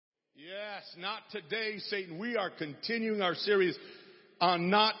Yes, not today, Satan. We are continuing our series on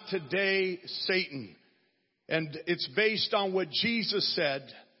Not Today, Satan. And it's based on what Jesus said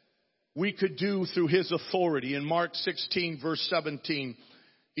we could do through his authority. In Mark 16, verse 17,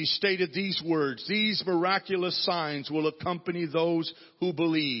 he stated these words: "These miraculous signs will accompany those who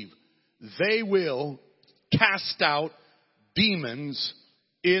believe. They will cast out demons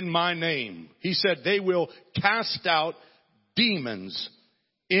in my name." He said they will cast out demons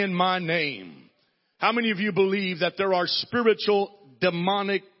in my name. How many of you believe that there are spiritual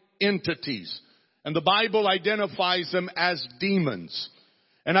demonic entities? And the Bible identifies them as demons.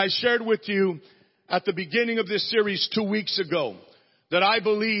 And I shared with you at the beginning of this series 2 weeks ago that I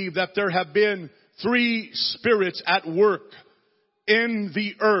believe that there have been 3 spirits at work in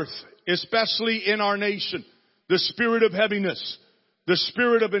the earth, especially in our nation. The spirit of heaviness, the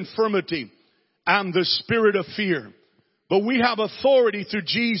spirit of infirmity, and the spirit of fear. But we have authority through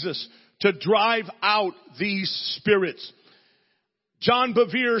Jesus to drive out these spirits. John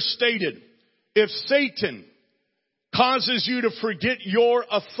Bevere stated, if Satan causes you to forget your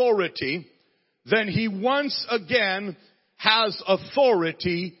authority, then he once again has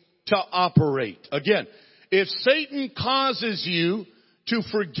authority to operate. Again, if Satan causes you to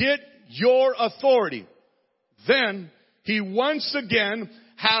forget your authority, then he once again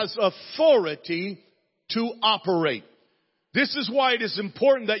has authority to operate. This is why it is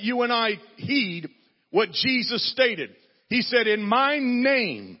important that you and I heed what Jesus stated. He said, in my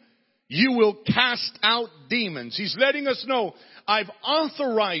name, you will cast out demons. He's letting us know, I've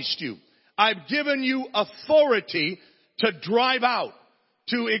authorized you. I've given you authority to drive out,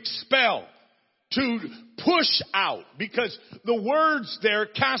 to expel, to push out. Because the words there,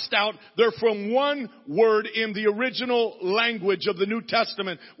 cast out, they're from one word in the original language of the New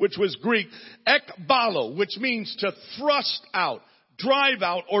Testament, which was Greek, ekbalo, which means to thrust out, drive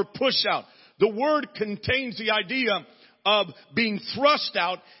out, or push out. The word contains the idea of being thrust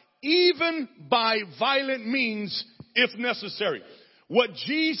out, even by violent means, if necessary. What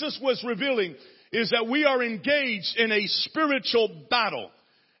Jesus was revealing is that we are engaged in a spiritual battle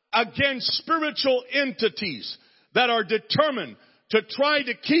against spiritual entities that are determined to try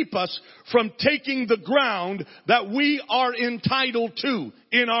to keep us from taking the ground that we are entitled to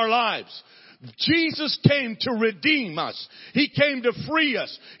in our lives. Jesus came to redeem us. He came to free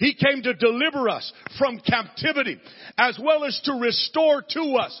us. He came to deliver us from captivity, as well as to restore to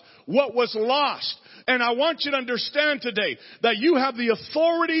us what was lost. And I want you to understand today that you have the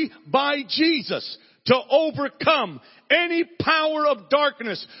authority by Jesus to overcome any power of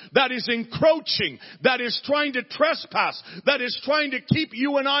darkness that is encroaching, that is trying to trespass, that is trying to keep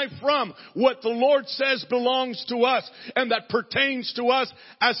you and I from what the Lord says belongs to us and that pertains to us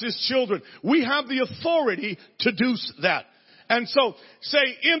as His children. We have the authority to do that. And so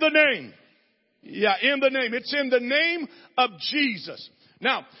say, in the name. Yeah, in the name. It's in the name of Jesus.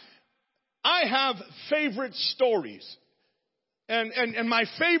 Now, I have favorite stories. And my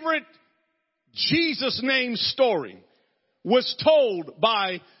favorite Jesus name story was told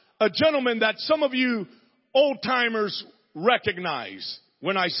by a gentleman that some of you old timers recognize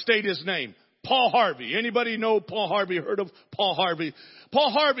when I state his name. Paul Harvey. Anybody know Paul Harvey? Heard of Paul Harvey? Paul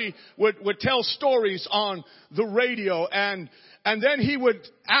Harvey would tell stories on the radio, and then he would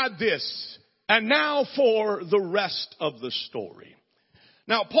add this. And now for the rest of the story.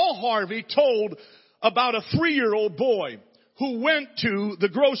 Now, Paul Harvey told about a 3-year-old boy who went to the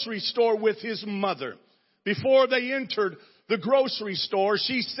grocery store with his mother. Before they entered the grocery store,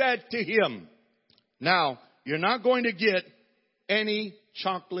 she said to him, now, you're not going to get any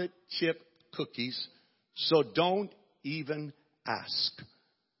chocolate chip cookies, so don't even ask.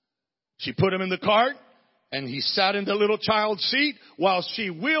 She put him in the cart, and he sat in the little child's seat while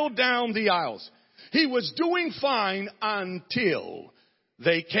she wheeled down the aisles. He was doing fine until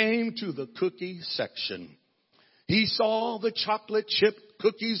they came to the cookie section. He saw the chocolate chip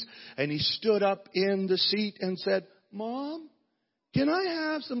cookies, and he stood up in the seat and said, Mom, can I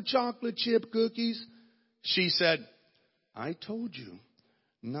have some chocolate chip cookies? She said, I told you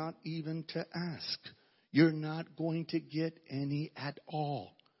not even to ask. You're not going to get any at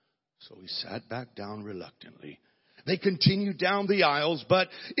all. So he sat back down reluctantly. They continued down the aisles, but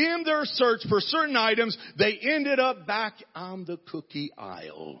in their search for certain items, they ended up back on the cookie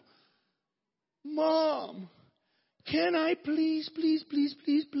aisle. Mom, can I please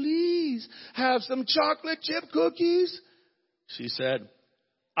have some chocolate chip cookies? She said,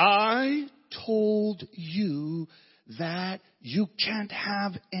 I told you that you can't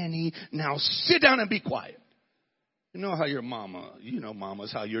have any. Now sit down and be quiet. You know how your mama,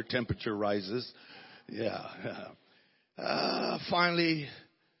 mamas, how your temperature rises. Yeah. Finally,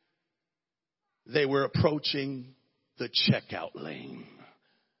 they were approaching the checkout lane.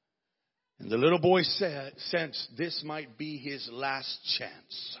 And the little boy sensed this might be his last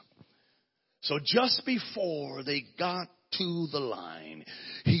chance. So just before they got to the line,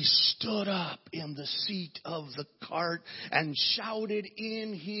 he stood up in the seat of the cart and shouted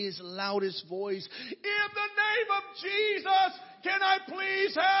in his loudest voice, "In the name of Jesus, can I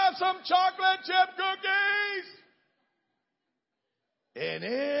please have some chocolate chip cookies?" And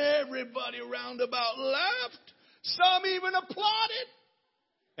everybody round about laughed. Some even applauded.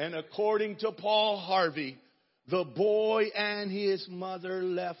 And according to Paul Harvey, the boy and his mother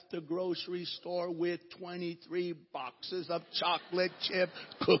left the grocery store with 23 boxes of chocolate chip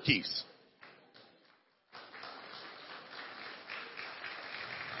cookies.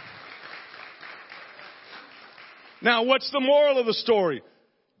 Now, what's the moral of the story?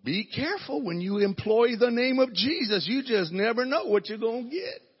 Be careful when you employ the name of Jesus. You just never know what you're going to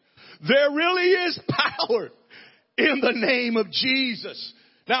get. There really is power in the name of Jesus.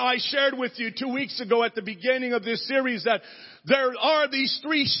 Now, I shared with you 2 weeks ago at the beginning of this series that there are these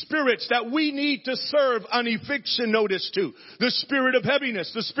three spirits that we need to serve an eviction notice to. The spirit of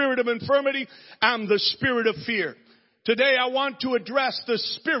heaviness, the spirit of infirmity, and the spirit of fear. Today, I want to address the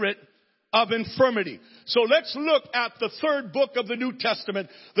spirit of infirmity. So let's look at the third book of the New Testament,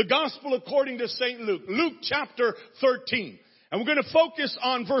 the Gospel according to St. Luke. Luke chapter 13. And we're going to focus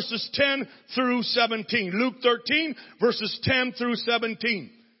on verses 10 through 17. Luke 13, verses 10 through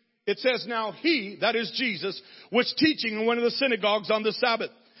 17. It says, "Now he," that is Jesus, "was teaching in one of the synagogues on the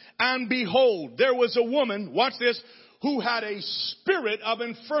Sabbath. And behold, there was a woman," watch this, "who had a spirit of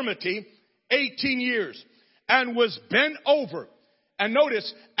infirmity 18 years and was bent over." And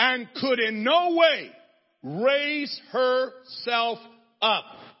notice, "and could in no way raise herself up."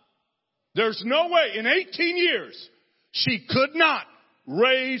 There's no way in 18 years she could not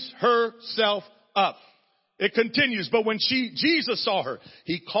raise herself up. It continues, "But when Jesus saw her,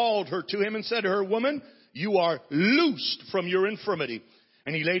 he called her to him and said to her, 'Woman, you are loosed from your infirmity.'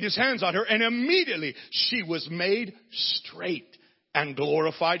 And he laid his hands on her, and immediately she was made straight and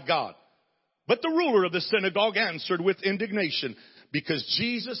glorified God. But the ruler of the synagogue answered with indignation, because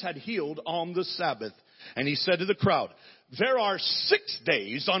Jesus had healed on the Sabbath. And he said to the crowd, 'There are 6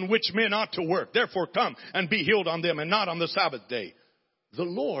 days on which men ought to work. Therefore come and be healed on them and not on the Sabbath day.' The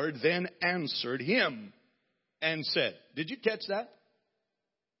Lord then answered him and said," did you catch that?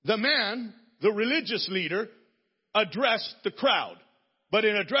 The man, the religious leader, addressed the crowd. But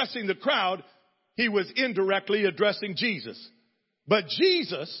in addressing the crowd, he was indirectly addressing Jesus. But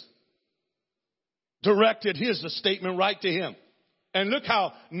Jesus directed his statement right to him. And look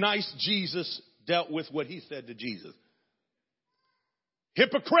how nice Jesus dealt with what he said to Jesus.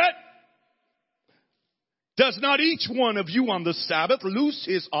 "Hypocrite! Does not each one of you on the Sabbath loose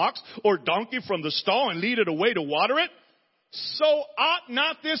his ox or donkey from the stall and lead it away to water it? So ought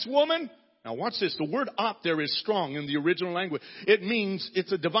not this woman," now watch this, the word ought there is strong in the original language. It means,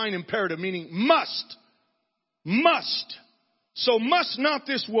 it's a divine imperative, meaning must. Must. So must not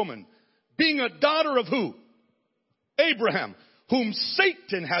this woman, being a daughter of who? Abraham, whom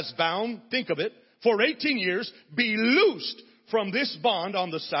Satan has bound, think of it, for 18 years, be loosed from this bond on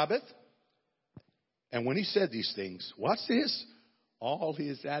the Sabbath? And when he said these things, watch this, all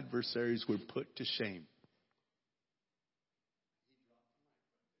his adversaries were put to shame.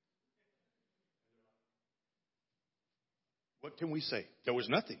 What can we say? There was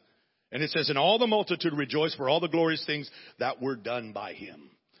nothing. And it says, "And all the multitude rejoiced for all the glorious things that were done by him."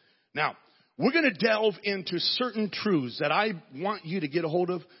 Now, we're going to delve into certain truths that I want you to get a hold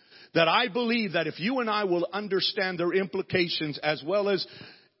of, that I believe that if you and I will understand their implications as well as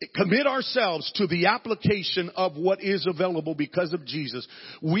commit ourselves to the application of what is available because of Jesus,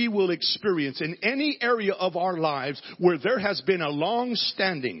 we will experience in any area of our lives where there has been a long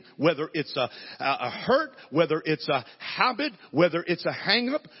standing, whether it's a hurt, whether it's a habit, whether it's a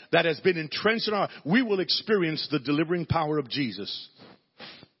hang up that has been entrenched in our, we will experience the delivering power of Jesus.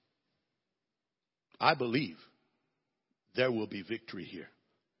 I believe there will be victory here.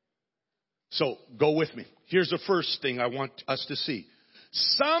 So go with me. Here's the first thing I want us to see.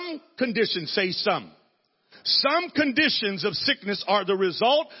 Some conditions, say some conditions of sickness are the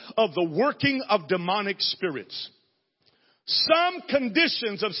result of the working of demonic spirits. Some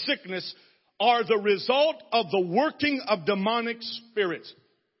conditions of sickness are the result of the working of demonic spirits.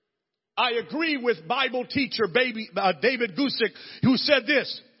 I agree with Bible teacher David Gusick, who said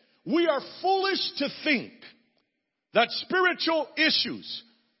this: "We are foolish to think that spiritual issues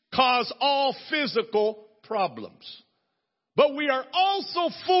cause all physical problems. But we are also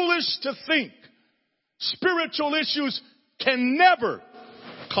foolish to think spiritual issues can never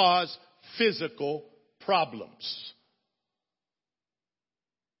cause physical problems.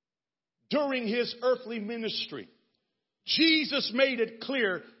 During his earthly ministry, Jesus made it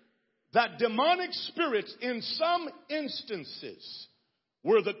clear that demonic spirits in some instances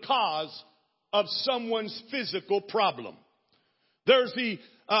were the cause of someone's physical problem. There's the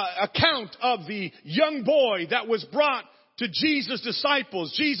account of the young boy that was brought to Jesus'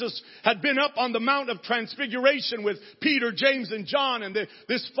 disciples. Jesus had been up on the Mount of Transfiguration with Peter, James, and John, and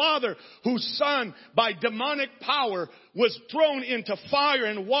this father whose son, by demonic power, was thrown into fire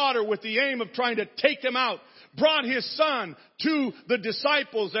and water with the aim of trying to take him out, brought his son to the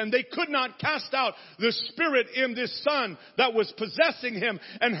disciples, and they could not cast out the spirit in this son that was possessing him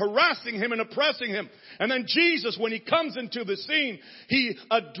and harassing him and oppressing him. And then Jesus, when he comes into the scene, he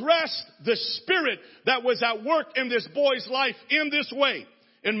addressed the spirit that was at work in this boy's life in this way.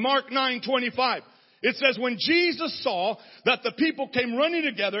 In Mark 9:25, it says, when Jesus saw that the people came running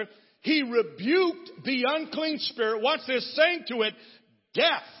together, he rebuked the unclean spirit, watch this, saying to it,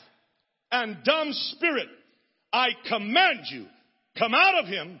 deaf and dumb spirit, I command you, come out of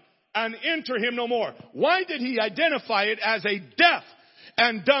him and enter him no more. Why did he identify it as a deaf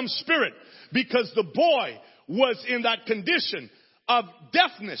and dumb spirit? Because the boy was in that condition of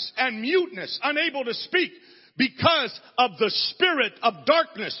deafness and muteness, unable to speak because of the spirit of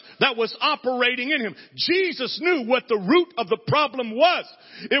darkness that was operating in him. Jesus knew what the root of the problem was.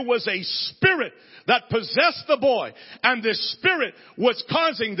 It was a spirit that possessed the boy, and this spirit was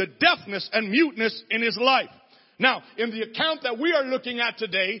causing the deafness and muteness in his life. Now, in the account that we are looking at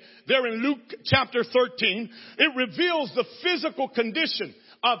today, there in Luke chapter 13, it reveals the physical condition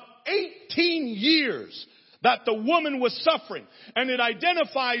of 18 years that the woman was suffering. And it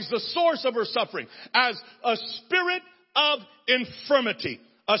identifies the source of her suffering as a spirit of infirmity.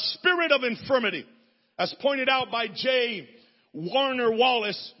 A spirit of infirmity. As pointed out by J. Warner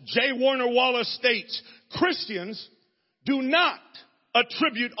Wallace states, Christians do not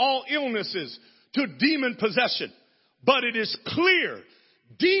attribute all illnesses to demon possession. But it is clear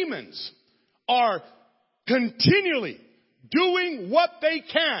demons are continually doing what they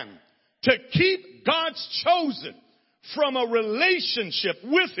can to keep God's chosen from a relationship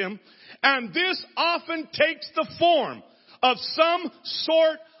with him. And this often takes the form of some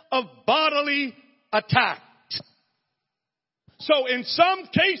sort of bodily attack. So in some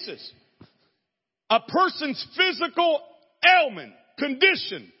cases, a person's physical ailment,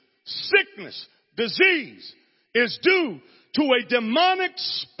 condition, sickness, disease is due to a demonic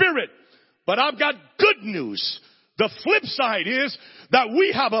spirit. But I've got good news. The flip side is that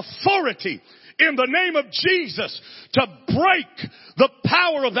we have authority in the name of Jesus to break the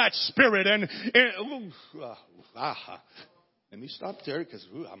power of that spirit. Let me stop there because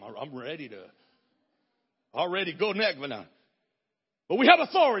I'm ready to already go next. But we have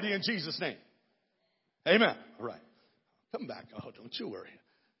authority in Jesus' name. Amen. All right. Come back. Oh, don't you worry.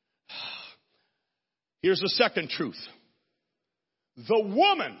 Here's the second truth. The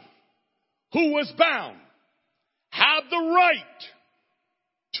woman who was bound had the right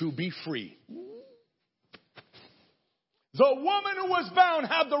to be free. The woman who was bound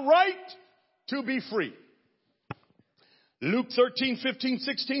had the right to be free. Luke 13, 15,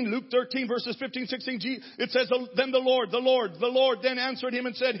 16. Luke 13 verses 15, 16. It says, then the Lord then answered him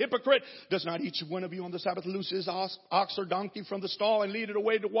and said, hypocrite, does not each one of you on the Sabbath loose his ox or donkey from the stall and lead it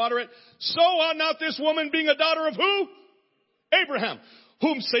away to water it? So ought not this woman, being a daughter of who? Abraham,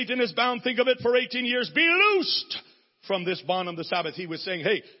 whom Satan has bound, think of it, for 18 years, be loosed from this bond on the Sabbath. He was saying,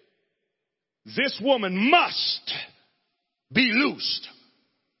 hey, this woman must be loosed.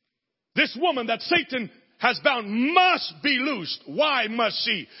 This woman that Satan has bound must be loosed. Why must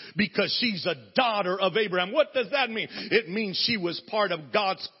she? Because she's a daughter of Abraham. What does that mean? It means she was part of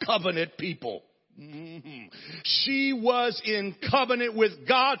God's covenant people. Mm-hmm. She was in covenant with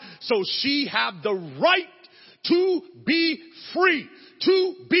God, so she had the right to be free,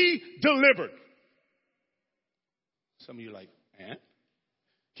 to be delivered. Some of you are like, and?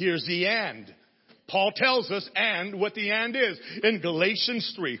 Here's the and. Paul tells us and what the and is in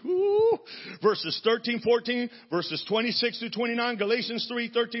Galatians 3. Verses 13, 14, verses 26 to 29. Galatians 3,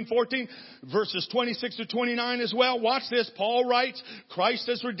 13, 14, verses 26 to 29 as well. Watch this. Paul writes, Christ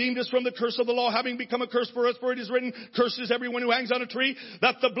has redeemed us from the curse of the law, having become a curse for us, for it is written, cursed is everyone who hangs on a tree,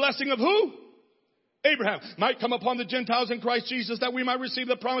 that the blessing of who? Abraham might come upon the Gentiles in Christ Jesus, that we might receive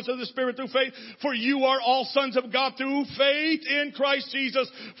the promise of the Spirit through faith. For you are all sons of God through faith in Christ Jesus.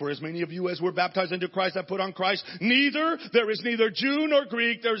 For as many of you as were baptized into Christ have put on Christ. There is neither Jew nor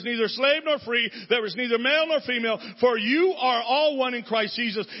Greek. There is neither slave nor free. There is neither male nor female. For you are all one in Christ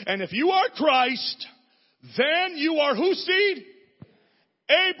Jesus. And if you are Christ, then you are whose seed?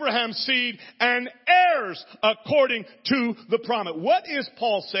 Abraham's seed and heirs according to the promise. What is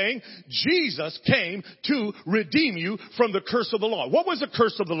Paul saying? Jesus came to redeem you from the curse of the law. What was the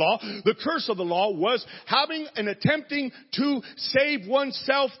curse of the law? The curse of the law was having and attempting to save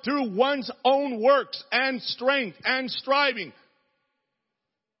oneself through one's own works and strength and striving.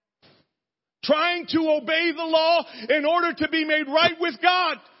 Trying to obey the law in order to be made right with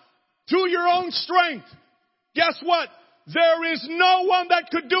God through your own strength. Guess what? There is no one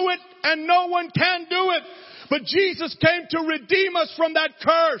that could do it, and no one can do it. But Jesus came to redeem us from that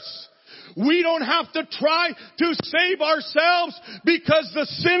curse. We don't have to try to save ourselves because the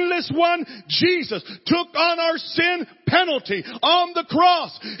sinless one, Jesus, took on our sin penalty on the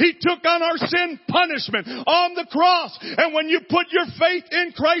cross. He took on our sin punishment on the cross. And when you put your faith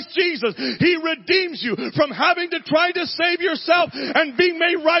in Christ Jesus, He redeems you from having to try to save yourself and being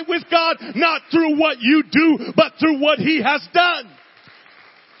made right with God, not through what you do, but through what He has done.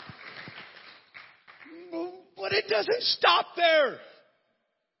 But it doesn't stop there.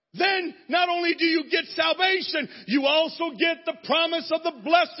 Then not only do you get salvation, you also get the promise of the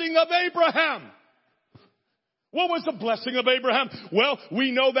blessing of Abraham. What was the blessing of Abraham? Well,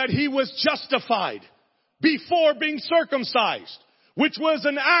 we know that he was justified before being circumcised, which was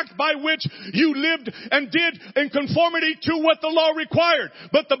an act by which you lived and did in conformity to what the law required.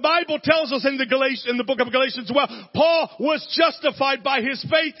 But the Bible tells us in the book of Galatians, well, Paul was justified by his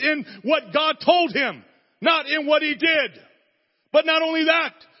faith in what God told him, not in what he did. But not only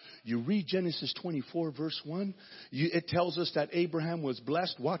that, you read Genesis 24 verse 1, it tells us that Abraham was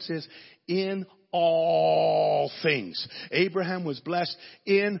blessed. Watch this. In all things. Abraham was blessed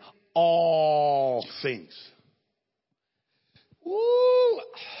in all things. Woo!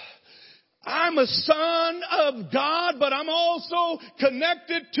 I'm a son of God, but I'm also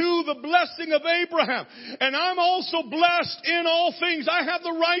connected to the blessing of Abraham. And I'm also blessed in all things. I have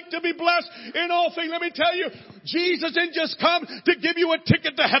the right to be blessed in all things. Let me tell you, Jesus didn't just come to give you a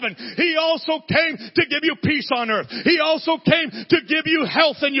ticket to heaven. He also came to give you peace on earth. He also came to give you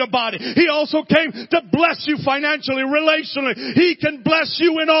health in your body. He also came to bless you financially, relationally. He can bless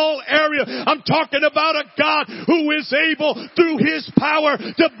you in all areas. I'm talking about a God who is able, through His power,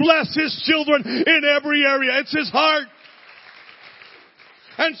 to bless His children in every area. It's His heart.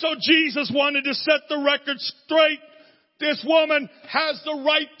 And so Jesus wanted to set the record straight. This woman has the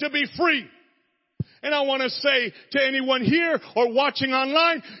right to be free. And I want to say to anyone here or watching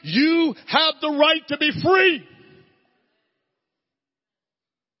online, you have the right to be free.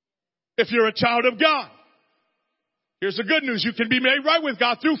 If you're a child of God. Here's the good news. You can be made right with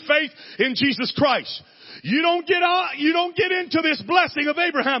God through faith in Jesus Christ. You don't get into this blessing of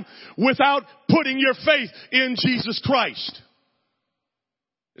Abraham without putting your faith in Jesus Christ.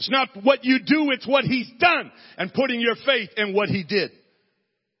 It's not what you do, it's what He's done and putting your faith in what He did.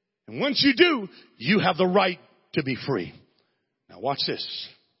 And once you do, you have the right to be free. Now watch this.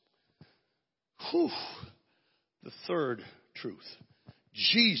 The third truth.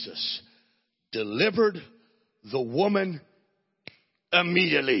 Jesus delivered the woman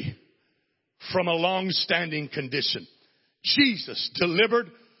immediately from a long-standing condition. Jesus delivered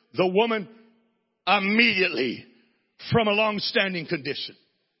the woman immediately from a long-standing condition.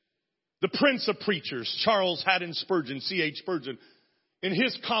 The Prince of Preachers, Charles Haddon Spurgeon, C.H. Spurgeon, in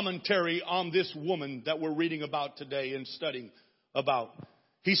his commentary on this woman that we're reading about today and studying about,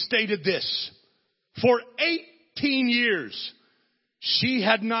 he stated this: for 18 years, she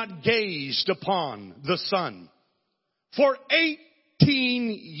had not gazed upon the sun. For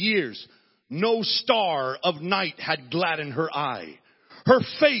 18 years, no star of night had gladdened her eye. Her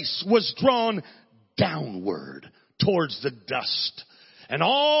face was drawn downward towards the dust, and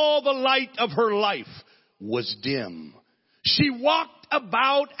all the light of her life was dim. She walked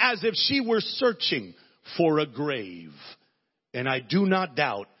about as if she were searching for a grave. And I do not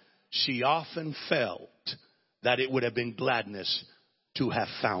doubt she often felt that it would have been gladness to have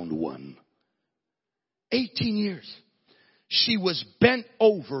found one. 18 years. She was bent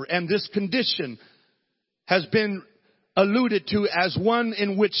over, and this condition has been alluded to as one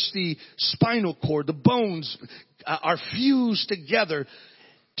in which the spinal cord, the bones are fused together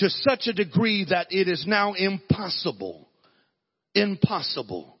to such a degree that it is now impossible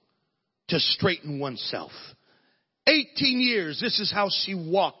to straighten oneself. 18 years, this is how she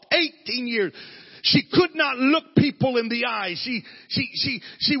walked. 18 years. She could not look people in the eye. She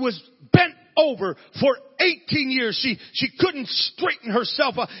was bent over for 18 years. She couldn't straighten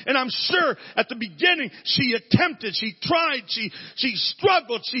herself up. And I'm sure at the beginning she attempted, she tried, she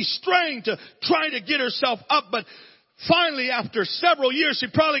struggled, she strained to try to get herself up. But finally, after several years, she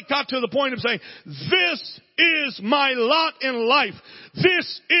probably got to the point of saying, this is my lot in life.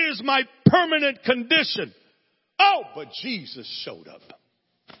 This is my permanent condition. Oh, but Jesus showed up.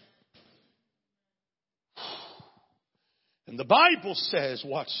 And the Bible says,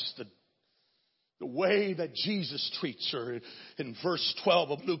 watch the way that Jesus treats her. In verse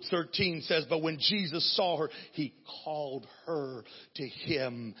 12 of Luke 13 says, but when Jesus saw her, he called her to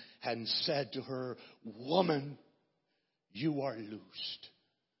him and said to her, woman, you are loosed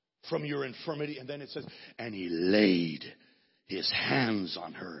from your infirmity. And then it says, and he laid his hands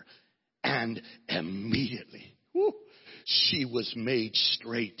on her, and immediately she was made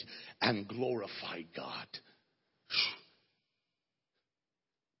straight and glorified God.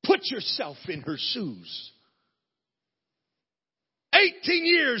 Put yourself in her shoes. 18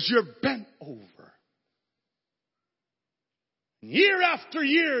 years you're bent over. Year after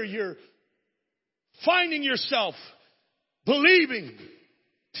year you're finding yourself believing,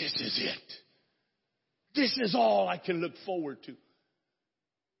 this is it. This is all I can look forward to.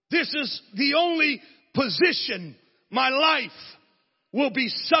 This is the only position my life will be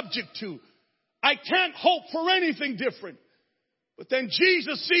subject to. I can't hope for anything different. But then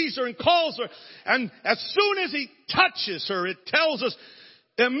Jesus sees her and calls her. And as soon as he touches her, it tells us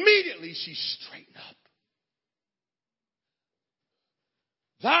immediately she straightened up.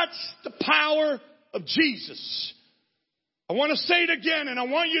 That's the power of Jesus. I want to say it again, and I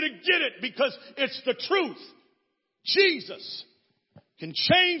want you to get it because it's the truth. Jesus can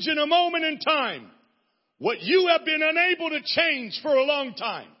change in a moment in time what you have been unable to change for a long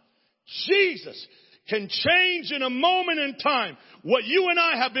time. Jesus can change in a moment in time what you and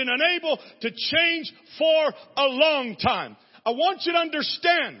I have been unable to change for a long time. I want you to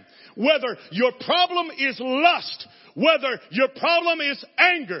understand, whether your problem is lust, whether your problem is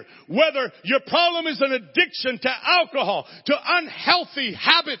anger, whether your problem is an addiction to alcohol, to unhealthy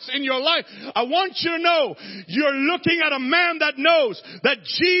habits in your life, I want you to know you're looking at a man that knows that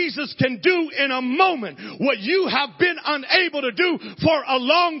Jesus can do in a moment what you have been unable to do for a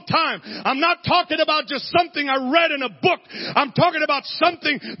long time. I'm not talking about just something I read in a book. I'm talking about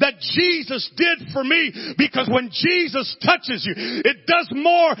something that Jesus did for me, because when Jesus touches you, it does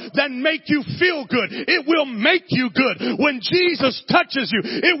more than make you feel good. It will make you good. When Jesus touches you,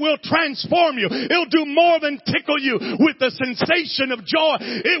 it will transform you. It'll do more than tickle you with the sensation of joy.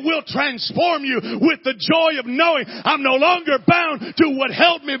 It will transform you with the joy of knowing I'm no longer bound to what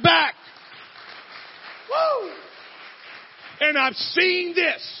held me back. Woo! And I've seen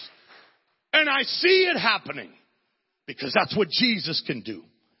this. And I see it happening. Because that's what Jesus can do.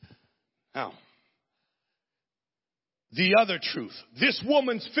 Now, the other truth. This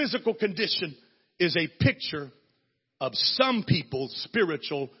woman's physical condition is a picture of some people's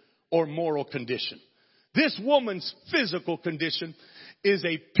spiritual or moral condition. This woman's physical condition is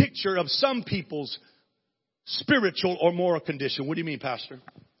a picture of some people's spiritual or moral condition. What do you mean, Pastor?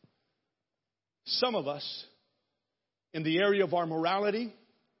 Some of us, in the area of our morality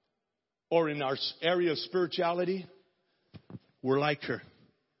or in our area of spirituality, we're like her.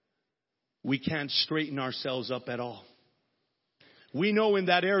 We can't straighten ourselves up at all. We know in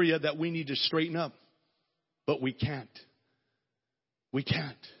that area that we need to straighten up. But we can't. We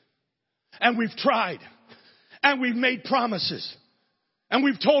can't. And we've tried. And we've made promises. And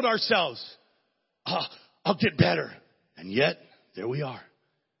we've told ourselves, I'll get better. And yet, there we are.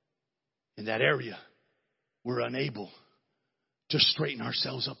 In that area, we're unable to straighten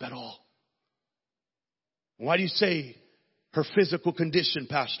ourselves up at all. Why do you say her physical condition,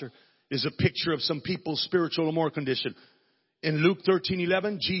 Pastor, is a picture of some people's spiritual or moral condition? In Luke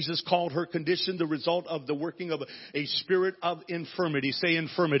 13:11, Jesus called her condition the result of the working of a spirit of infirmity. Say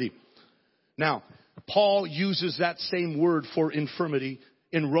infirmity. Now, Paul uses that same word for infirmity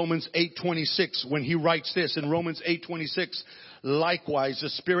in Romans 8:26 when he writes this. In Romans 8:26, likewise, the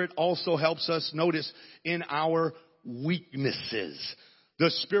Spirit also helps us, notice, in our weaknesses.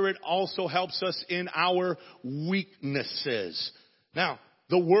 The Spirit also helps us in our weaknesses. Now,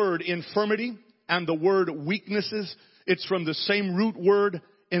 the word infirmity and the word weaknesses, it's from the same root word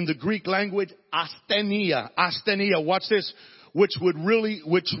in the Greek language, asthenia. Asthenia, watch this, which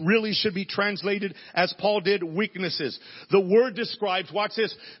really should be translated as Paul did, weaknesses. The word describes, watch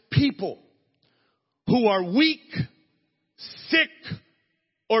this, people who are weak, sick,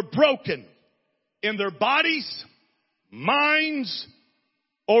 or broken in their bodies, minds,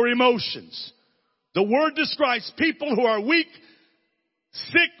 or emotions. The word describes people who are weak,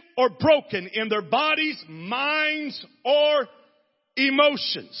 sick, or broken in their bodies, minds, or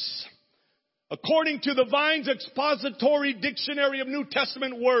emotions. According to the Vine's Expository Dictionary of New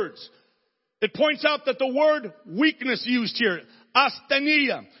Testament Words, It points out that the word weakness used here,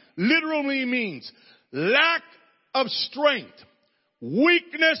 asthenia, literally means lack of strength.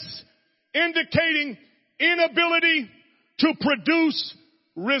 Weakness indicating inability to produce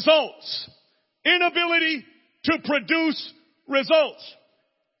results. Inability to produce results.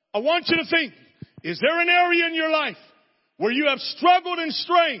 I want you to think, is there an area in your life where you have struggled and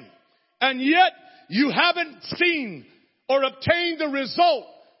strained and yet you haven't seen or obtained the result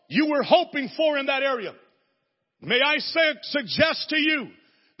you were hoping for in that area? May I suggest to you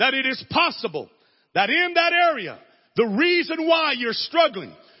that it is possible that in that area, the reason why you're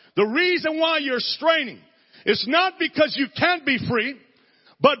struggling, the reason why you're straining, is not because you can't be free,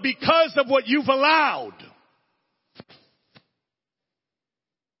 but because of what you've allowed.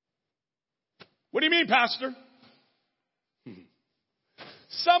 What do you mean, Pastor?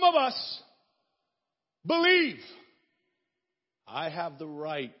 Some of us believe I have the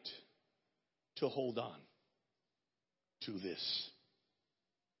right to hold on to this.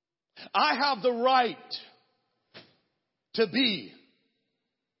 I have the right to be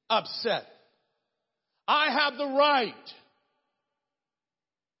upset. I have the right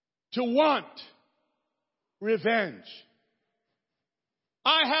to want revenge.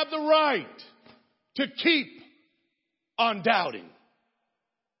 I have the right to keep on doubting.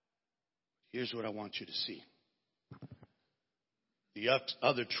 Here's what I want you to see. The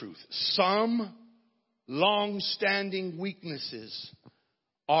other truth. Some long-standing weaknesses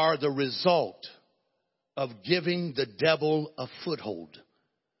are the result of giving the devil a foothold,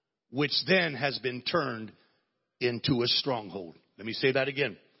 which then has been turned into a stronghold. Let me say that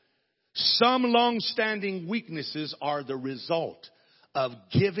again. Some long-standing weaknesses are the result of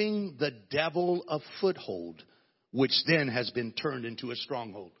giving the devil a foothold, which then has been turned into a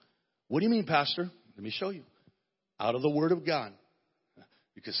stronghold. What do you mean, Pastor? Let me show you. Out of the Word of God.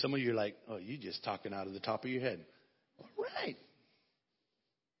 Because some of you are like, oh, you're just talking out of the top of your head. All right.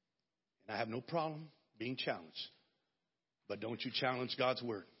 And I have no problem being challenged. But don't you challenge God's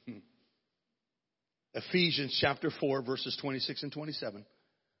Word. Ephesians chapter 4, verses 26 and 27.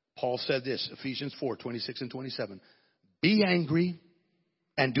 Paul said this, Ephesians 4, 26 and 27. Be angry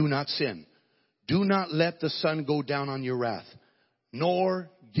and do not sin. Do not let the sun go down on your wrath, nor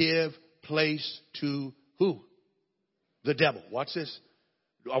give place to who? The devil. Watch this.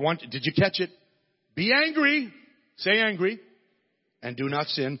 Did you catch it? Be angry. Say angry. And do not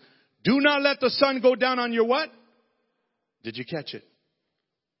sin. Do not let the sun go down on your what? Did you catch it?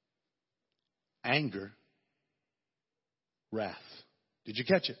 Anger. Wrath. Did you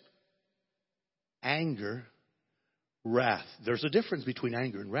catch it? Anger. Wrath. There's a difference between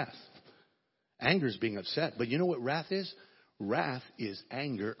anger and wrath. Anger is being upset. But you know what wrath is? Wrath is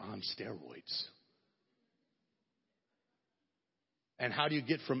anger on steroids. And how do you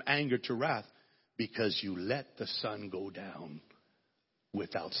get from anger to wrath? Because you let the sun go down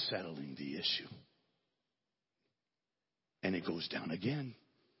without settling the issue. And it goes down again.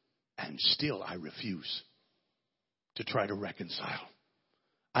 And still I refuse to try to reconcile.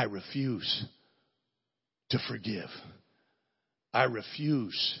 I refuse to forgive. I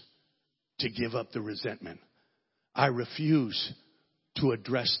refuse to give up the resentment. I refuse to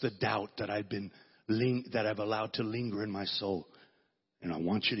address the doubt that I've allowed to linger in my soul. And I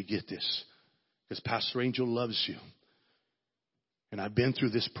want you to get this, because Pastor Angel loves you. And I've been through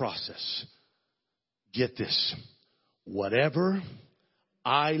this process. Get this. Whatever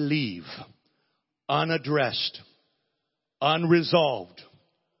I leave unaddressed, unresolved,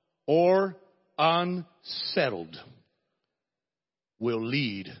 or unsettled will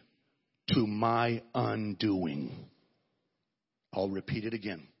lead to my undoing. I'll repeat it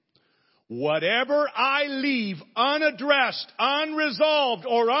again. Whatever I leave unaddressed, unresolved,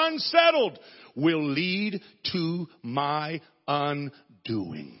 or unsettled will lead to my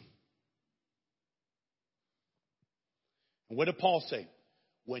undoing. What did Paul say?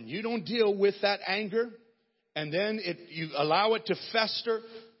 When you don't deal with that anger, and then you allow it to fester,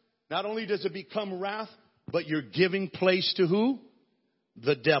 not only does it become wrath, but you're giving place to who?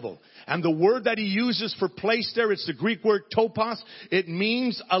 The devil. And the word that he uses for place there, it's the Greek word topos. It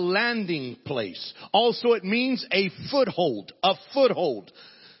means a landing place. Also, it means a foothold. A foothold.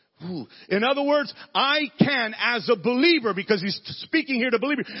 Ooh. In other words, I can, as a believer, because he's speaking here to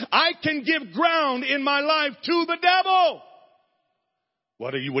believers, I can give ground in my life to the devil.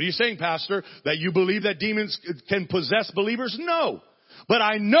 What are you saying, Pastor? That you believe that demons can possess believers? No. But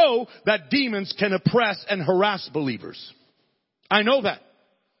I know that demons can oppress and harass believers. I know that.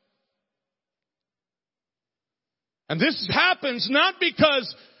 And this happens not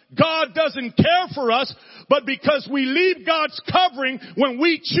because God doesn't care for us, but because we leave God's covering when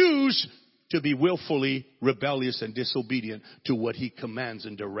we choose to be willfully rebellious and disobedient to what he commands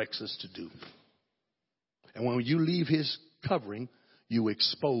and directs us to do. And when you leave his covering, you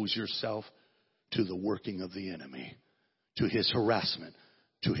expose yourself to the working of the enemy, to his harassment,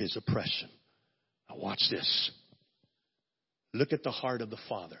 to his oppression. Now watch this. Look at the heart of the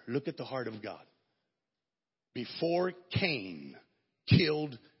Father. Look at the heart of God. Before Cain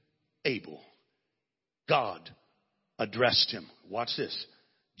killed Abel, God addressed him. Watch this.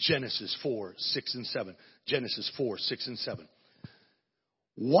 Genesis 4, 6 and 7. Genesis 4, 6 and 7.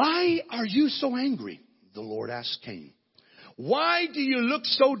 Why are you so angry? The Lord asked Cain. Why do you look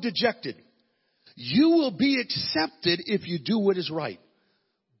so dejected? You will be accepted if you do what is right.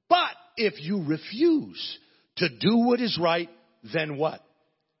 But if you refuse to do what is right, then what?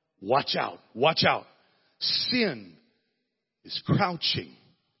 Watch out. Watch out. Sin is crouching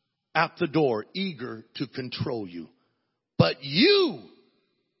at the door, eager to control you. But you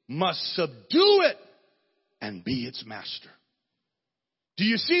must subdue it and be its master. Do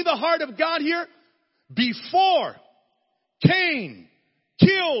you see the heart of God here? Before Cain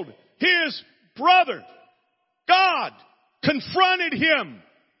killed his brother, God confronted him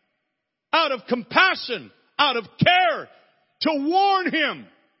out of compassion, out of care, to warn him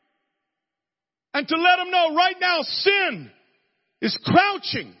and to let him know right now sin is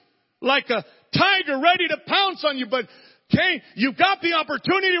crouching like a tiger ready to pounce on you. But Cain, you've got the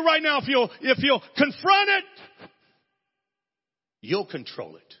opportunity right now. If you'll confront it, you'll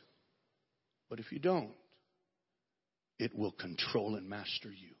control it. But if you don't, it will control and master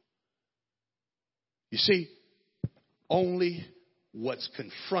you. You see, only what's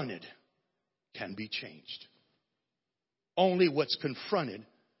confronted can be changed. Only what's confronted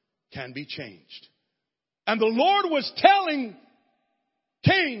can be changed. And the Lord was telling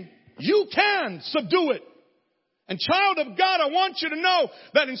Cain, you can subdue it. And child of God, I want you to know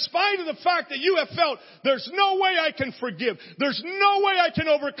that in spite of the fact that you have felt there's no way I can forgive, there's no way I can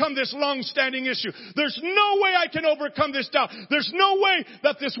overcome this long-standing issue, there's no way I can overcome this doubt, there's no way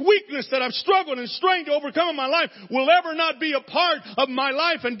that this weakness that I've struggled and strained to overcome in my life will ever not be a part of my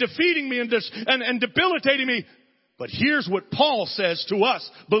life and defeating me and debilitating me. But here's what Paul says to us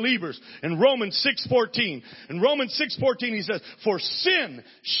believers in Romans 6:14. In Romans 6:14 he says, for sin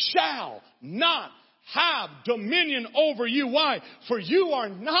shall not have dominion over you. Why? For you are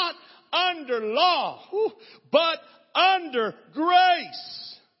not under law, but under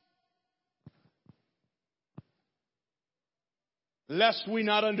grace. Lest we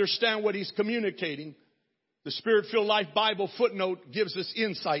not understand what he's communicating, the Spirit-Filled Life Bible footnote gives us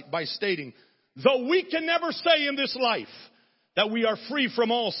insight by stating, though we can never say in this life that we are free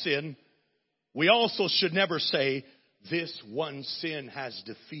from all sin, we also should never say, this one sin has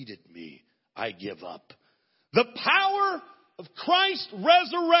defeated me. I give up. The power of Christ's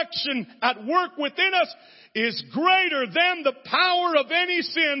resurrection at work within us is greater than the power of any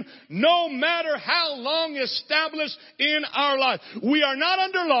sin, no matter how long established in our life. We are not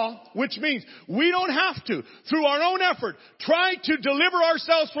under law, which means we don't have to, through our own effort, try to deliver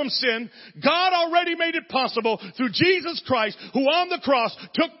ourselves from sin. God already made it possible through Jesus Christ, who on the cross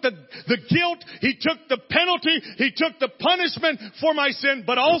took the guilt, He took the penalty, He took the punishment for my sin,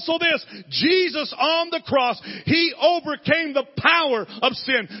 but also this, Jesus on the cross, He overcame the power of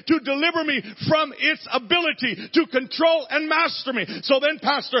sin to deliver me from its ability to control and master me. So then,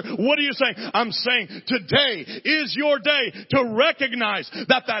 Pastor, what are you saying? I'm saying today is your day to recognize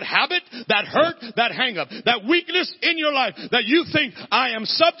that habit, that hurt, that hang-up, that weakness in your life that you think I am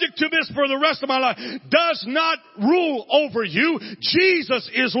subject to this for the rest of my life does not rule over you. Jesus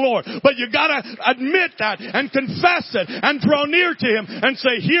is Lord. But you gotta admit that and confess it and draw near to Him and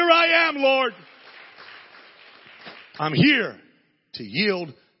say, here I am, Lord. I'm here to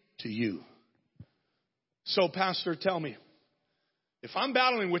yield to you. So, Pastor, tell me, if I'm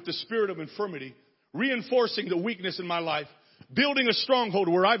battling with the spirit of infirmity, reinforcing the weakness in my life, building a stronghold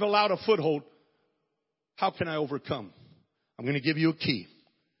where I've allowed a foothold, how can I overcome? I'm going to give you a key.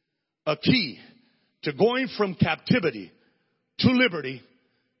 A key to going from captivity to liberty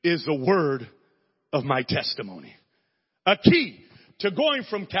is the word of my testimony. A key to going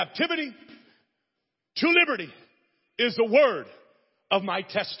from captivity to liberty is the word of my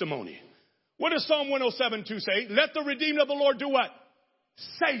testimony. What does Psalm 107:2 say? Let the redeemed of the Lord do what?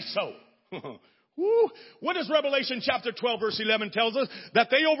 Say so. What does Revelation chapter 12 verse 11 tells us? That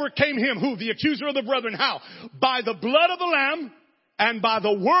they overcame him, who? The accuser of the brethren. How? By the blood of the Lamb and by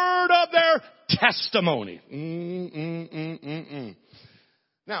the word of their testimony.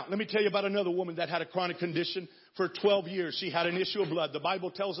 Now, let me tell you about another woman that had a chronic condition For 12 years, she had an issue of blood. The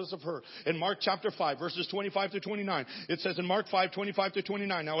Bible tells us of her in Mark chapter 5, verses 25 to 29. It says in Mark 5, 25 to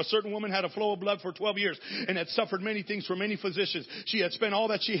 29, now a certain woman had a flow of blood for 12 years and had suffered many things from many physicians. She had spent all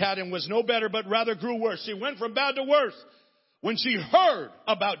that she had and was no better, but rather grew worse. She went from bad to worse. When she heard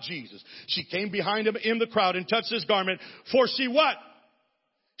about Jesus, she came behind him in the crowd and touched his garment. For she what?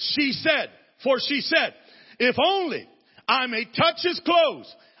 She said, if only I may touch his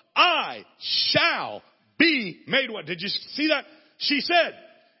clothes, I shall be made what? Did you see that? She said,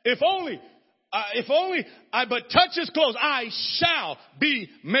 if only I but touch his clothes, I shall be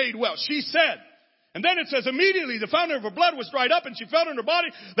made well. She said. And then it says immediately the fountain of her blood was dried up and she felt in her body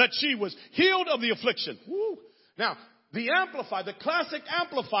that she was healed of the affliction. Woo. Now, the classic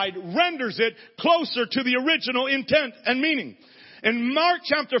Amplified renders it closer to the original intent and meaning. In Mark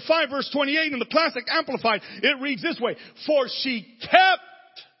chapter 5 verse 28 in the classic Amplified, it reads this way, for she kept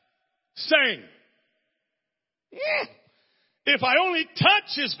saying, if I only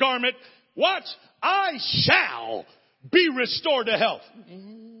touch his garment, watch, I shall be restored to health.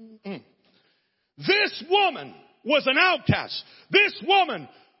 This woman was an outcast. This woman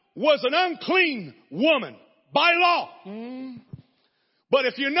was an unclean woman by law. But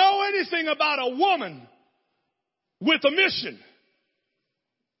if you know anything about a woman with a mission,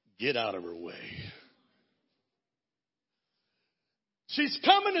 get out of her way. She's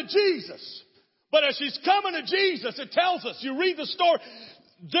coming to Jesus. But as she's coming to Jesus, it tells us, you read the story,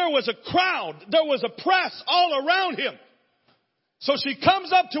 there was a crowd, there was a press all around him. So she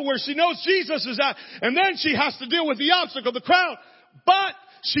comes up to where she knows Jesus is at, and then she has to deal with the obstacle, the crowd. But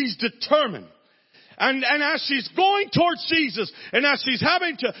she's determined. And as she's going towards Jesus, and as she's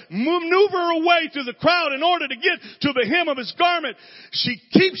having to maneuver her way through the crowd in order to get to the hem of his garment, she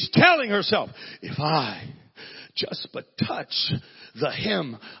keeps telling herself, if I just but touch the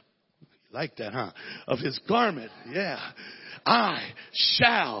hem, like that, huh? Of his garment. Yeah. I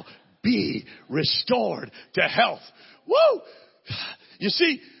shall be restored to health. Woo! You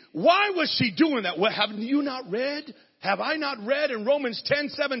see, why was she doing that? Well, haven't you not read? Have I not read in Romans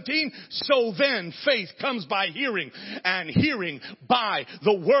 10:17? So then faith comes by hearing, and hearing by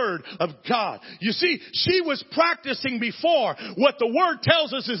the word of God. You see, she was practicing before what the word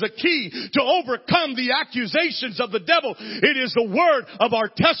tells us is a key to overcome the accusations of the devil. It is the word of our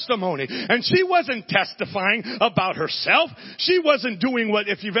testimony. And she wasn't testifying about herself. She wasn't doing what,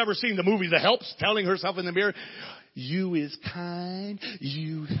 if you've ever seen the movie The Helps, telling herself in the mirror, you is kind,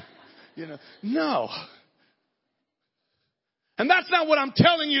 you know, no. And that's not what I'm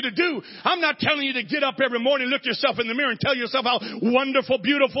telling you to do. I'm not telling you to get up every morning, look yourself in the mirror and tell yourself how wonderful,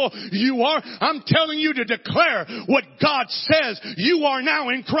 beautiful you are. I'm telling you to declare what God says you are now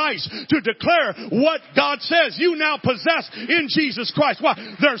in Christ. To declare what God says you now possess in Jesus Christ. Why?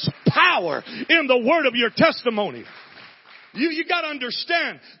 There's power in the word of your testimony. You got to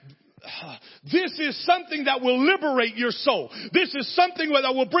understand. This is something that will liberate your soul. This is something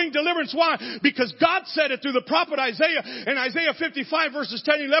that will bring deliverance. Why? Because God said it through the prophet Isaiah in Isaiah 55 verses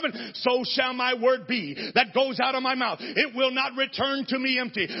 10 and 11. So shall my word be that goes out of my mouth. It will not return to me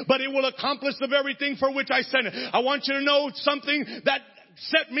empty, but it will accomplish the very thing for which I sent it. I want you to know something that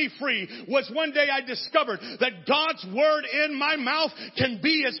set me free was one day I discovered that God's word in my mouth can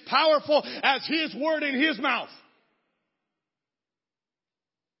be as powerful as his word in his mouth.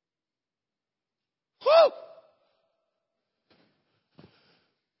 Woo!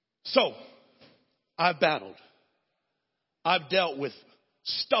 So, I've battled. I've dealt with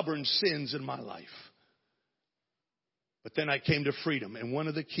stubborn sins in my life. But then I came to freedom. And one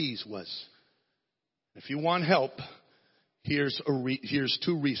of the keys was, if you want help, here's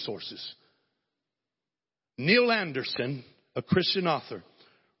two resources. Neil Anderson, a Christian author,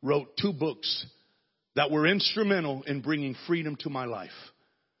 wrote 2 books that were instrumental in bringing freedom to my life.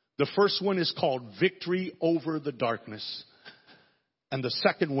 The first one is called Victory Over the Darkness. And the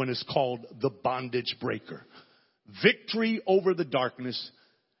second one is called The Bondage Breaker. Victory Over the Darkness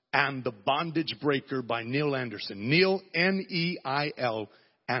and The Bondage Breaker by Neil Anderson. Neil, Neil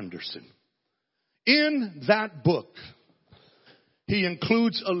Anderson. In that book, he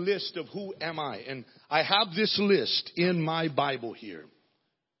includes a list of who am I. And I have this list in my Bible here.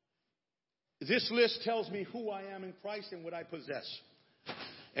 This list tells me who I am in Christ and what I possess.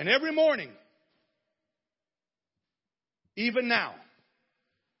 And every morning, even now,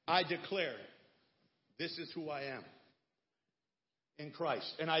 I declare, this is who I am in Christ.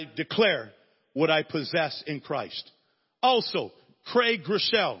 And I declare what I possess in Christ. Also, Craig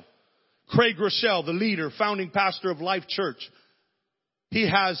Groeschel, the leader, founding pastor of Life Church. He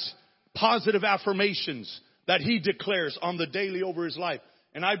has positive affirmations that he declares on the daily over his life.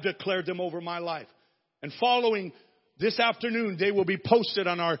 And I've declared them over my life. And following this afternoon, they will be posted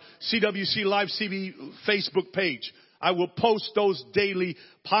on our CWC Live CV Facebook page. I will post those daily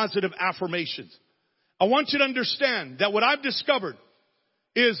positive affirmations. I want you to understand that what I've discovered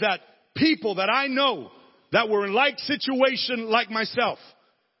is that people that I know that were in like situation like myself,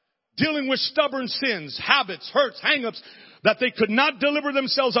 dealing with stubborn sins, habits, hurts, hang-ups, that they could not deliver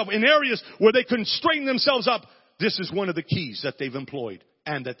themselves up in areas where they couldn't straighten themselves up. This is one of the keys that they've employed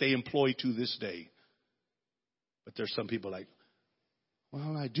and that they employ to this day. But there's some people like,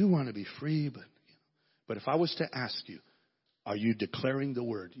 well, I do want to be free, but if I was to ask you, are you declaring the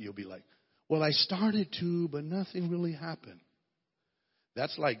word? You'll be like, well, I started to, but nothing really happened.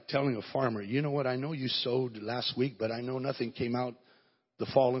 That's like telling a farmer, you know what, I know you sowed last week, but I know nothing came out the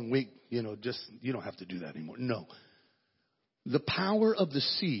following week. You don't have to do that anymore. No. The power of the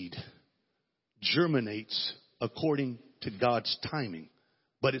seed germinates according to God's timing,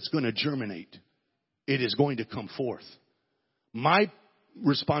 but it's going to germinate. It is going to come forth. My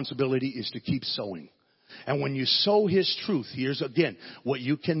responsibility is to keep sowing. And when you sow His truth, here's again what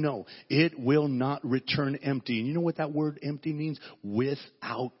you can know. It will not return empty. And you know what that word empty means?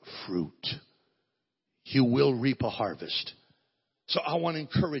 Without fruit. You will reap a harvest. So I want to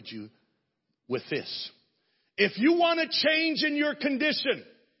encourage you with this. If you want to change in your condition,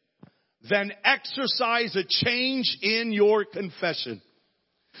 then exercise a change in your confession.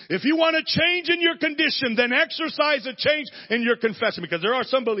 If you want to change in your condition, then exercise a change in your confession. Because there are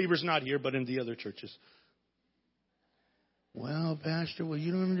some believers not here, but in the other churches. Well, Pastor,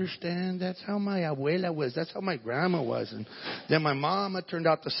 you don't understand. That's how my abuela was. That's how my grandma was. And then my mama turned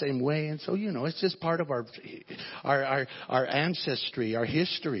out the same way. And so, it's just part of our ancestry, our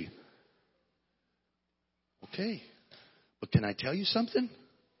history. Okay. But can I tell you something?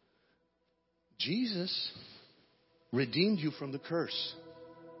 Jesus redeemed you from the curse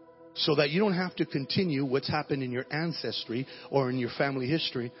so that you don't have to continue what's happened in your ancestry or in your family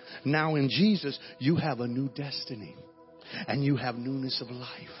history. Now in Jesus, you have a new destiny. And you have newness of life.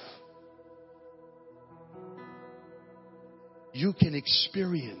 You can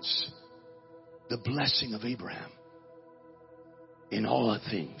experience the blessing of Abraham in all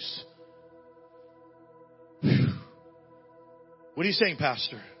things. Whew. What are you saying,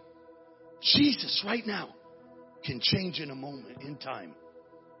 Pastor? Jesus right now can change in a moment in time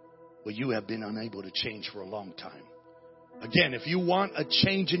what you have been unable to change for a long time. Again, if you want a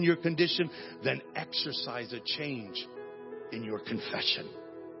change in your condition, then exercise a change in your confession.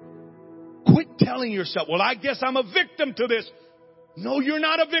 Quit telling yourself, well, I guess I'm a victim to this. No, you're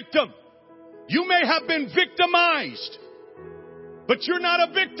not a victim. You may have been victimized, but you're not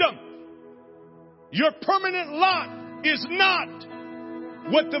a victim. Your permanent lot is not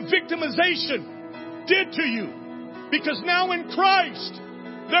what the victimization did to you. Because now in Christ,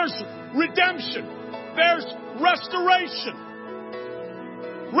 there's redemption. There's restoration.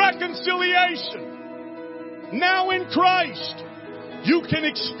 Reconciliation. Now in Christ, you can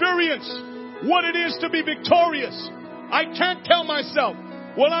experience what it is to be victorious. I can't tell myself,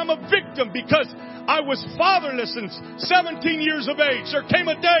 well, I'm a victim because I was fatherless and 17 years of age. There came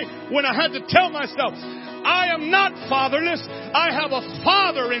a day when I had to tell myself, I am not fatherless. I have a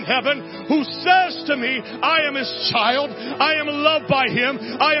Father in heaven who says to me, I am His child. I am loved by Him.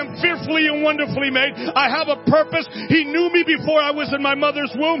 I am fearfully and wonderfully made. I have a purpose. He knew me before I was in my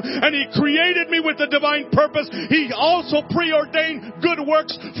mother's womb, and He created me with a divine purpose. He also preordained good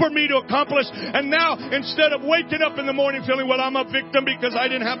works for me to accomplish. And now, instead of waking up in the morning feeling, well, I'm a victim because I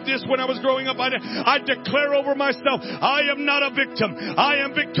didn't have this when I was growing up, I declare over myself, I am not a victim. I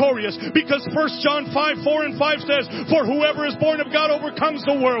am victorious. Because 1 John 5:4 and 5 says, for whoever is born of God overcomes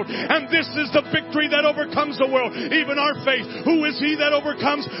the world. And this is the victory that overcomes the world, even our faith. Who is he that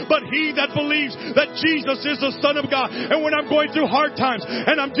overcomes but he that believes that Jesus is the Son of God? And when I'm going through hard times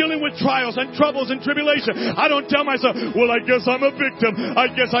and I'm dealing with trials and troubles and tribulation, I don't tell myself, well, I guess I'm a victim. I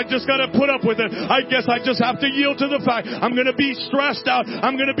guess I just got to put up with it. I guess I just have to yield to the fact I'm going to be stressed out.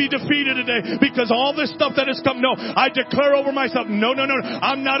 I'm going to be defeated today because all this stuff that has come. No, I declare over myself, no.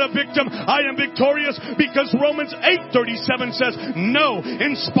 I'm not a victim. I am victorious. Because Romans 8:37 says, no,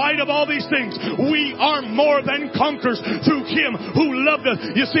 in spite of all these things, we are more than conquerors through Him who loved us.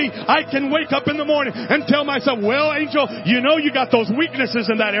 You see, I can wake up in the morning and tell myself, well, Angel, you got those weaknesses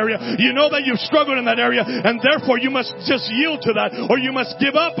in that area. You know that you've struggled in that area, and therefore you must just yield to that, or you must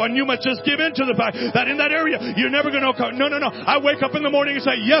give up, and you must just give in to the fact that in that area, you're never going to occur. No. I wake up in the morning and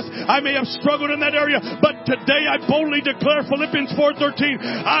say, yes, I may have struggled in that area, but today I boldly declare Philippians 4:13,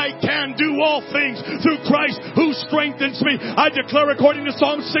 I can do all things through Christ who strengthens me. I declare according to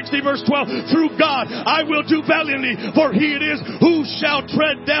Psalm 60 verse 12, through God I will do valiantly, for He it is who shall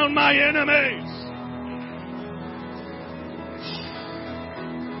tread down my enemies.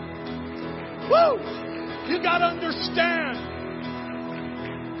 Woo! You got to understand.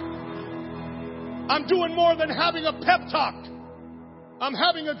 I'm doing more than having a pep talk. I'm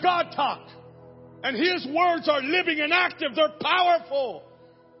having a God talk. And His words are living and active. They're powerful.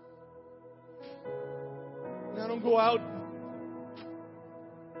 And I don't go out.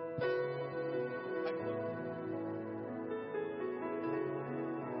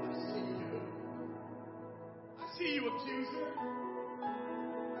 I see you, accuser.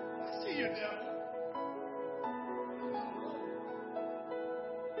 I see you, devil.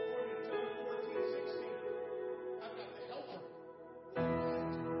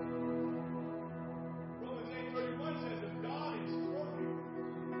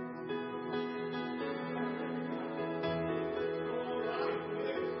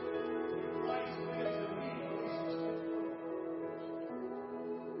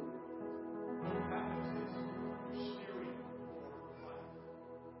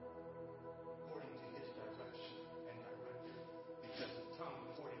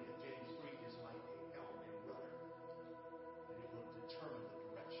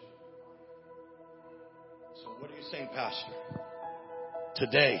 What are you saying, Pastor?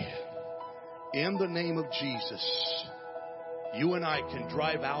 Today, in the name of Jesus, you and I can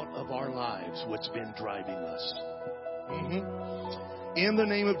drive out of our lives what's been driving us. In the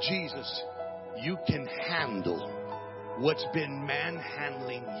name of Jesus, you can handle what's been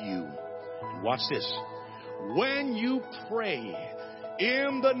manhandling you. And watch this. When you pray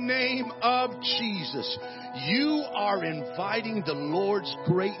in the name of Jesus, you are inviting the Lord's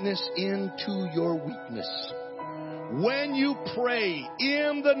greatness into your weakness. When you pray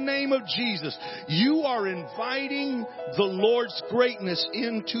in the name of Jesus, you are inviting the Lord's greatness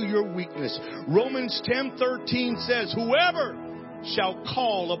into your weakness. Romans 10:13 says, whoever shall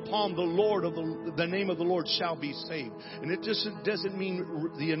call upon the Lord of the name of the Lord shall be saved. And it just doesn't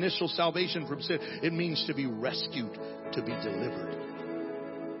mean the initial salvation from sin. It means to be rescued, to be delivered.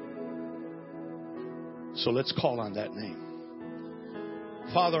 So let's call on that name.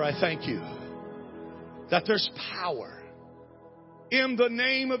 Father, I thank you that there's power in the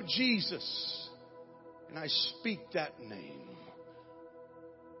name of Jesus. And I speak that name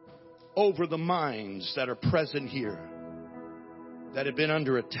over the minds that are present here that have been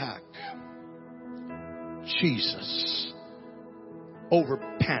under attack. Jesus, over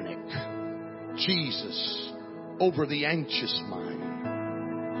panic. Jesus, over the anxious mind.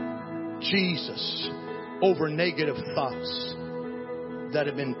 Jesus, over negative thoughts that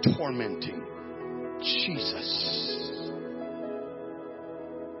have been tormenting. Jesus.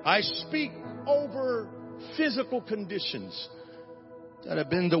 I speak over physical conditions that have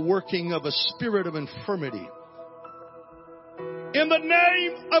been the working of a spirit of infirmity. In the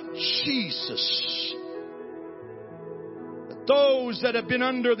name of Jesus, those that have been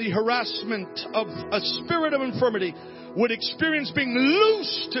under the harassment of a spirit of infirmity would experience being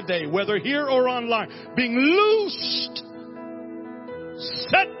loosed today, whether here or online, being loosed,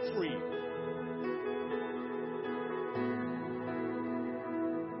 set free.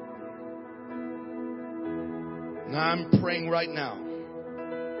 Now I'm praying right now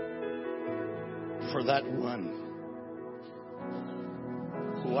for that one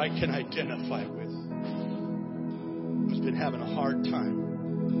who I can identify with, who's been having a hard time.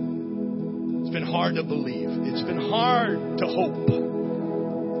 It's been hard to believe. It's been hard to hope.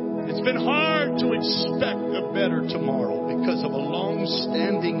 It's been hard to expect a better tomorrow because of a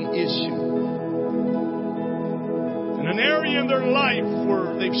long-standing issue. In an area in their life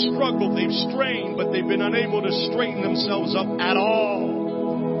where they've struggled, they've strained, but they've been unable to straighten themselves up at all.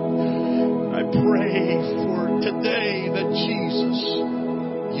 I pray for today that Jesus,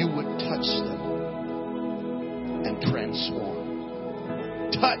 you would touch them and transform.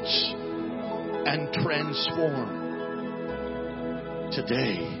 Touch and transform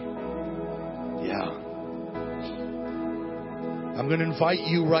today. Yeah. I'm going to invite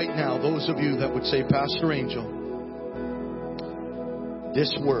you right now, those of you that would say, Pastor Angel,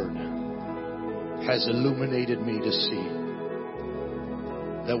 this word has illuminated me to see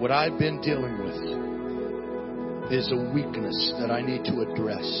that what I've been dealing with is a weakness that I need to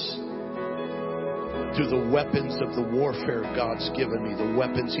address through the weapons of the warfare God's given me, the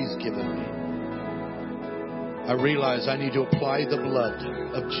weapons He's given me. I realize I need to apply the blood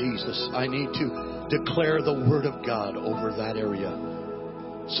of Jesus. I need to declare the Word of God over that area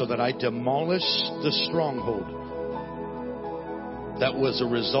so that I demolish the stronghold that was a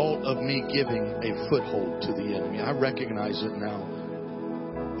result of me giving a foothold to the enemy. I recognize it now.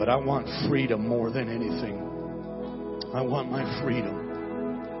 But I want freedom more than anything. I want my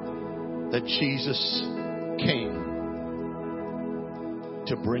freedom. That Jesus came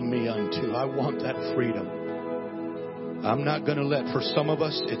to bring me unto. I want that freedom. I'm not going to let, for some of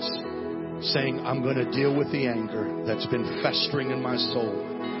us, it's saying, I'm going to deal with the anger that's been festering in my soul.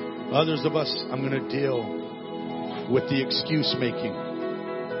 Others of us, I'm going to deal with the excuse making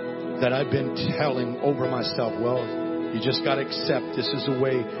that I've been telling over myself. Well, you just got to accept this is the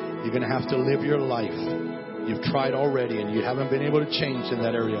way you're going to have to live your life. You've tried already and you haven't been able to change in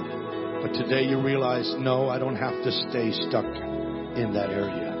that area. But today you realize, no, I don't have to stay stuck in that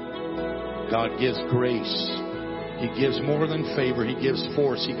area. God gives grace. He gives more than favor. He gives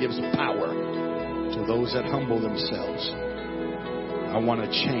force. He gives power to those that humble themselves. I want to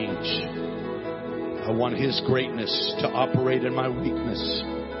change. I want His greatness to operate in my weakness.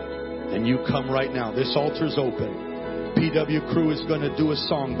 And you come right now. This altar's open. PW Crew is going to do a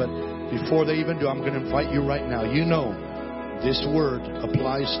song, but before they even do, I'm going to invite you right now. You know, this word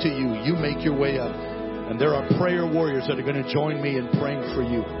applies to you. You make your way up. And there are prayer warriors that are going to join me in praying for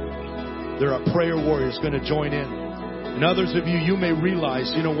you. There are prayer warriors going to join in. And others of you, you may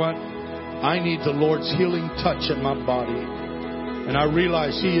realize, you know what? I need the Lord's healing touch in my body. And I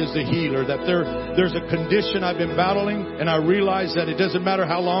realize He is the healer, that there's a condition I've been battling, and I realize that it doesn't matter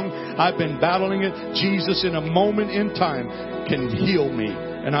how long I've been battling it. Jesus, in a moment in time, can heal me.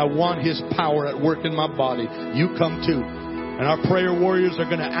 And I want His power at work in my body. You come too. And our prayer warriors are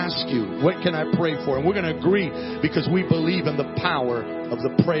going to ask you, what can I pray for? And we're going to agree because we believe in the power of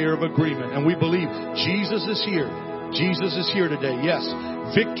the prayer of agreement. And we believe Jesus is here. Jesus is here today. Yes,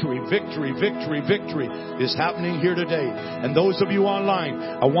 victory, victory, victory, victory is happening here today. And those of you online,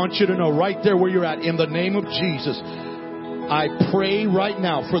 I want you to know right there where you're at, in the name of Jesus, I pray right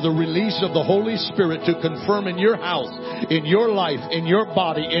now for the release of the Holy Spirit to confirm in your house, in your life, in your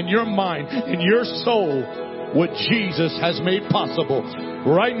body, in your mind, in your soul, what Jesus has made possible.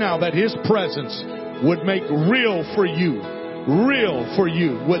 Right now, that His presence would make real for you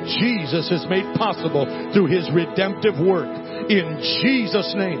what Jesus has made possible through His redemptive work. In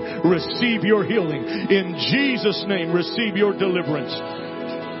Jesus' name, receive your healing. In Jesus' name, receive your deliverance.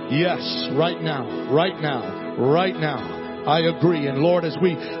 Yes, right now, right now, right now. I agree. And Lord, as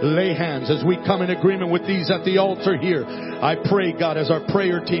we lay hands, as we come in agreement with these at the altar here, I pray, God, as our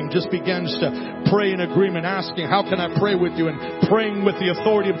prayer team just begins to pray in agreement, asking, how can I pray with you? And praying with the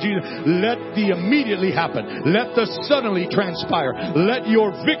authority of Jesus. Let the immediately happen. Let the suddenly transpire. Let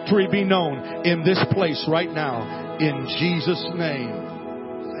your victory be known in this place right now. In Jesus' name.